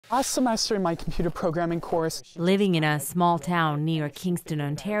Last semester in my computer programming course. Living in a small town near Kingston,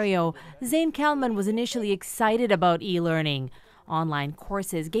 Ontario, Zane Kalman was initially excited about e-learning. Online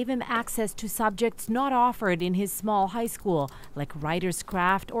courses gave him access to subjects not offered in his small high school, like writer's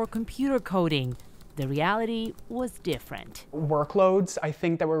craft or computer coding. The reality was different. Workloads, I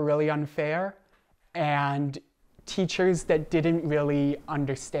think, that were really unfair, and teachers that didn't really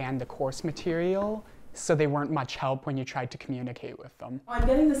understand the course material, so they weren't much help when you tried to communicate with them. I'm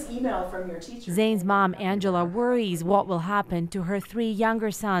getting this email from your teacher. Zane's mom, Angela, worries what will happen to her 3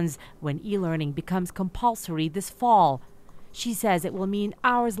 younger sons when e-learning becomes compulsory this fall. She says it will mean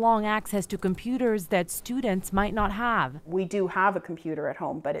hours-long access to computers that students might not have. We do have a computer at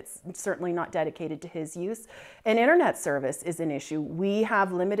home, but it's certainly not dedicated to his use. And internet service is an issue. We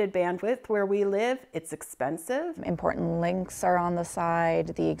have limited bandwidth where we live. It's expensive. Important links are on the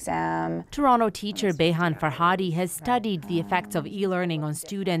side, the exam. Toronto teacher Behan Farhadi has studied the effects of e-learning on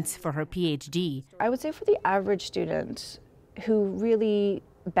students for her PhD. I would say for the average student who really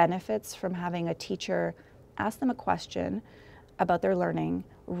benefits from having a teacher ask them a question about their learning,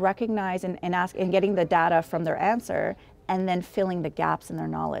 recognize and getting the data from their answer, and then filling the gaps in their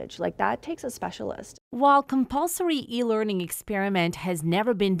knowledge. Like, that takes a specialist. While compulsory e-learning experiment has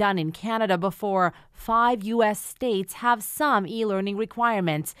never been done in Canada before, 5 U.S. states have some e-learning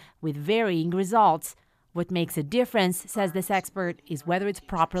requirements with varying results. What makes a difference, says this expert, is whether it's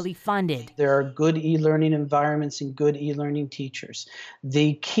properly funded. There are good e-learning environments and good e-learning teachers.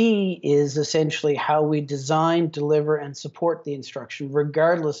 The key is essentially how we design, deliver, and support the instruction,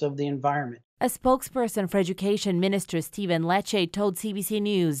 regardless of the environment. A spokesperson for Education Minister Stephen Lecce told CBC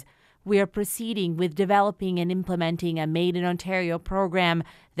News, "We are proceeding with developing and implementing a Made in Ontario program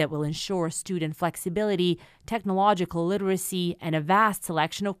that will ensure student flexibility, technological literacy, and a vast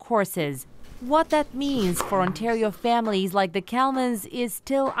selection of courses." What that means for Ontario families like the Kalmans is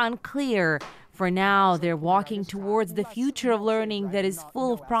still unclear. For now, they're walking towards the future of learning that is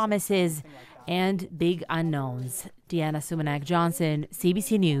full of promises and big unknowns. Sumanac-Johnson,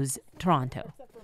 CBC News, Toronto.